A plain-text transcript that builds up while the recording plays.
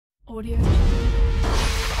Audio Jungle.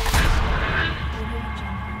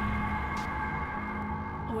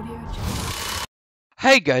 Audio Jungle.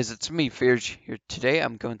 Hey guys, it's me, Fearagen here. Today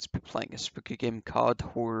I'm going to be playing a spooky game called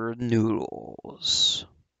Horror Noodles.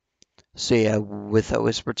 So yeah, without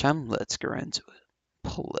whisper time, let's get right into it.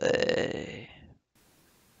 Play.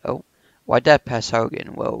 Oh, why'd that pass out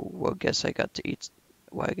again? Well, guess I got to eat.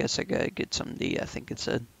 Well, I guess I gotta get something to eat, I think it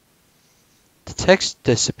said. The text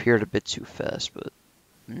disappeared a bit too fast, but...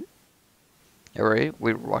 Alright,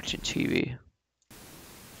 we were watching TV.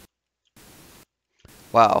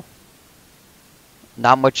 Wow.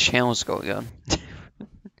 Not much channels going on.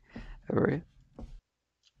 Alright.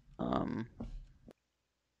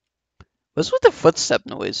 What's with the footstep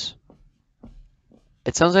noise?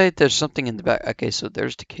 It sounds like there's something in the back. Okay, so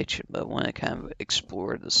there's the kitchen, but I want to kind of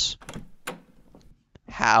explore this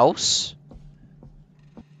house.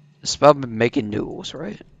 It's about making noodles,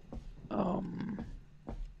 right?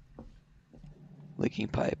 Leaking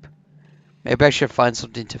pipe. Maybe I should find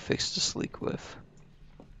something to fix this leak with.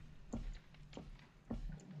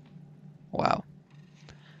 Wow.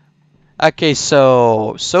 Okay,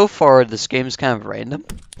 so far this game is kind of random.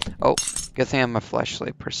 Oh, good thing I have my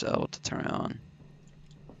flashlight press L to turn it on.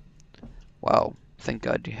 Wow, thank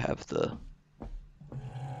God you have the...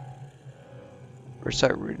 Where's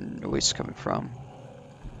that weird noise coming from?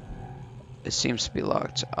 It seems to be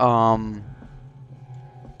locked.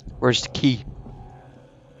 Where's the key?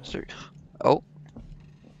 Oh.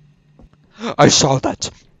 I saw that!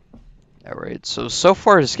 Alright, so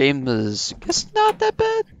far this game is, I guess, not that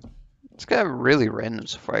bad. It's kind of really random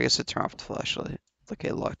so far. I guess I turn off the flashlight. Like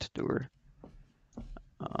a locked door.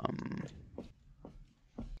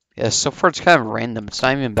 Yeah, so far it's kind of random. It's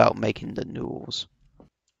not even about making the noodles.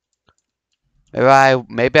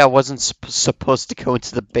 Maybe I wasn't supposed to go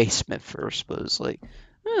into the basement first, but it's like,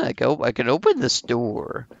 I can open this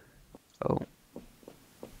door. Oh.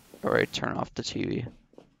 Alright, turn off the TV.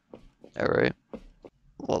 Alright.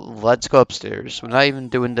 Well, let's go upstairs. We're not even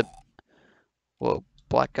doing the... Well,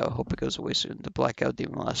 blackout. Hope it goes away soon. The blackout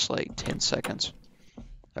didn't last like 10 seconds.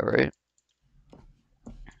 Alright.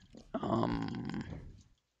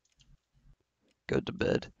 Go to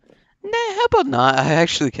bed. Nah, how about not? I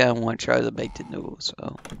actually kind of want to try to make the noodles,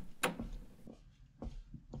 so...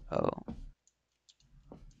 Oh.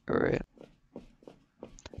 Alright.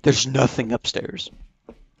 There's nothing upstairs.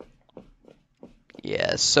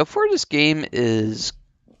 Yeah, so far this game is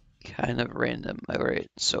kind of random.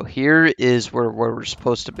 Alright, so here is where we're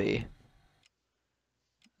supposed to be.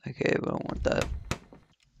 Okay, we don't want that.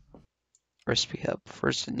 Recipe hub.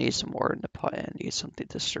 First I need some water in the pot and I need something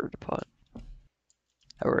to stir the pot.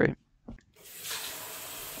 Alright.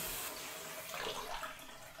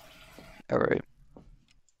 Alright.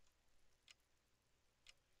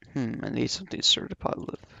 I need something to stir the pot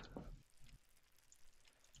with.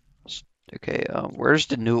 Okay, where's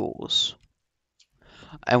the noodles?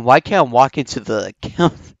 And why can't I walk into the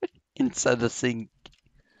counter inside the sink?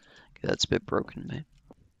 Okay, that's a bit broken, man.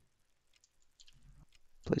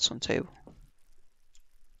 Place on table.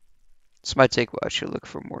 This might take a while. I should look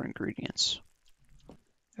for more ingredients.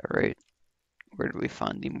 Alright. Where do we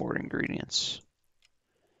find the more ingredients?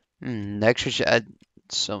 Next we should add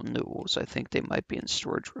some noodles. I think they might be in the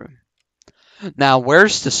storage room. Now,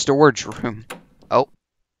 where's the storage room? Oh,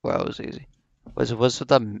 well, that was easy. Was with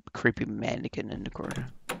that creepy mannequin in the corner?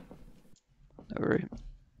 Alright.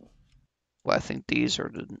 Well, I think these are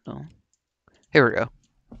the... No. Here we go.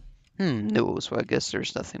 Noodles. Well, I guess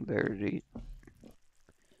there's nothing better to eat.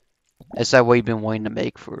 Is that what you've been wanting to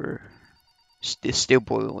make for... still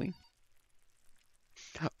boiling?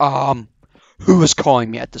 Who is calling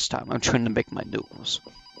me at this time? I'm trying to make my noodles.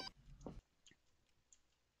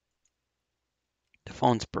 The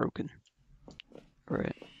phone's broken.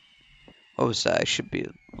 Alright. What was that? I should be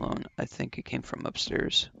alone. I think it came from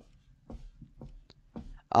upstairs.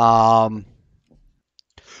 Who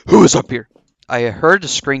is up here? I heard a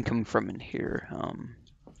scream coming from in here.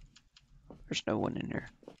 There's no one in here.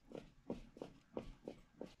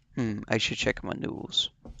 I should check my noodles.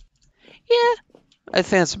 Yeah, I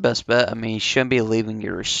think that's the best bet. I mean, you shouldn't be leaving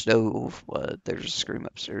your stove, but there's a scream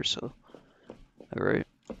upstairs, so... Alright.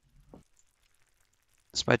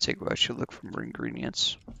 This might take a while. I should look for more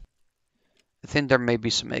ingredients. I think there may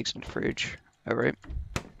be some eggs in the fridge. Alright.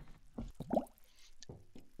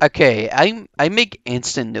 Okay, I make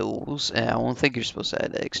instant noodles, and I don't think you're supposed to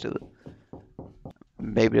add eggs to it.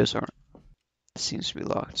 Maybe those aren't. It seems to be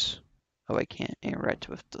locked. Oh, I can't interact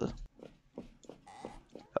with the...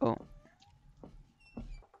 Oh.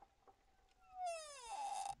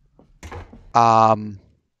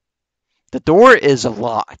 The door is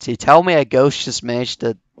locked. You tell me a ghost just managed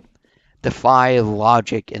to defy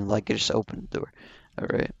logic and like just open the door. All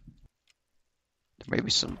right.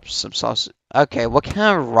 Maybe some sauce. Okay, what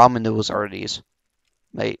kind of ramen noodles are these?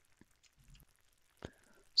 Mate,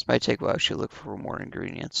 this might take a while. I should look for more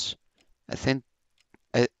ingredients. I think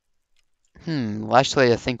I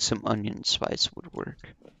lastly I think some onion spice would work.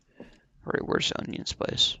 Alright, where's the onion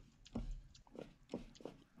spice?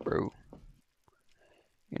 Bro,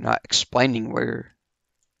 you're not explaining where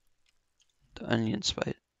the onion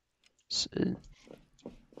spice is.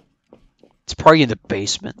 It's probably in the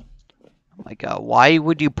basement. Oh my god, why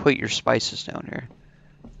would you put your spices down here?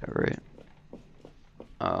 Alright.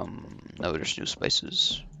 No, there's new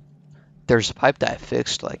spices. There's a pipe that I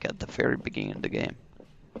fixed like at the very beginning of the game.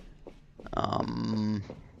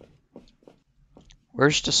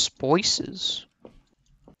 Where's the spices?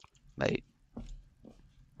 Mate.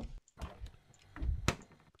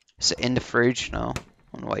 Is it in the fridge? No. I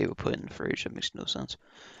don't know why you would put it in the fridge. That makes no sense.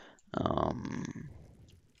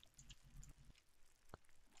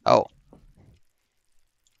 Oh.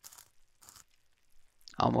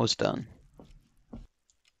 Almost done.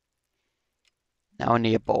 Now I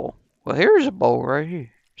need a bowl. Well, here's a bowl right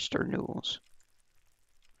here. Stir noodles.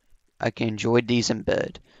 I can enjoy these in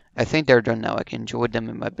bed. I think they're done now. I can enjoy them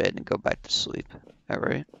in my bed and go back to sleep.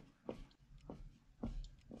 Alright.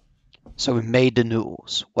 So we made the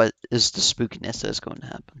noodles. What is the spookiness that's going to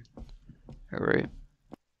happen? Alright.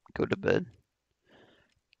 Go to bed.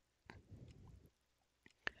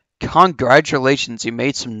 Congratulations, you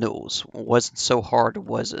made some noodles. It wasn't so hard,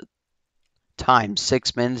 was it? Time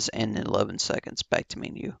 6 minutes and 11 seconds. Back to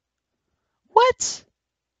menu. What?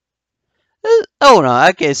 Oh no,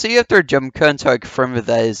 okay, so you have to jump cut until I confirm if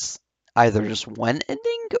that is either just one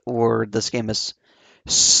ending or this game has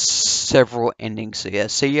several endings. So yeah,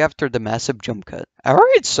 see you after the massive jump cut.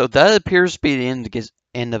 Alright, so that appears to be the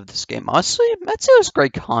end of this game. Honestly, that's a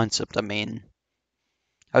great concept. I mean,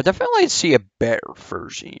 I would definitely see a better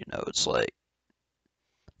version, it's like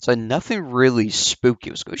nothing really spooky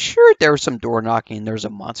was going. Sure, there was some door knocking, there's a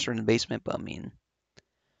monster in the basement, but I mean,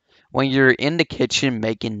 when you're in the kitchen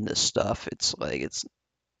making this stuff, it's like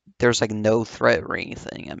there's like no threat or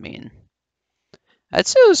anything. I mean, I'd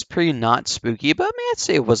say it was pretty not spooky, but I mean, I'd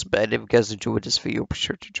say it was bad. If you guys enjoyed this video, be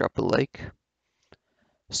sure to drop a like,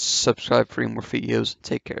 subscribe for more videos, and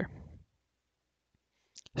take care.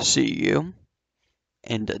 See you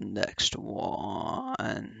in the next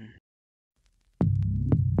one.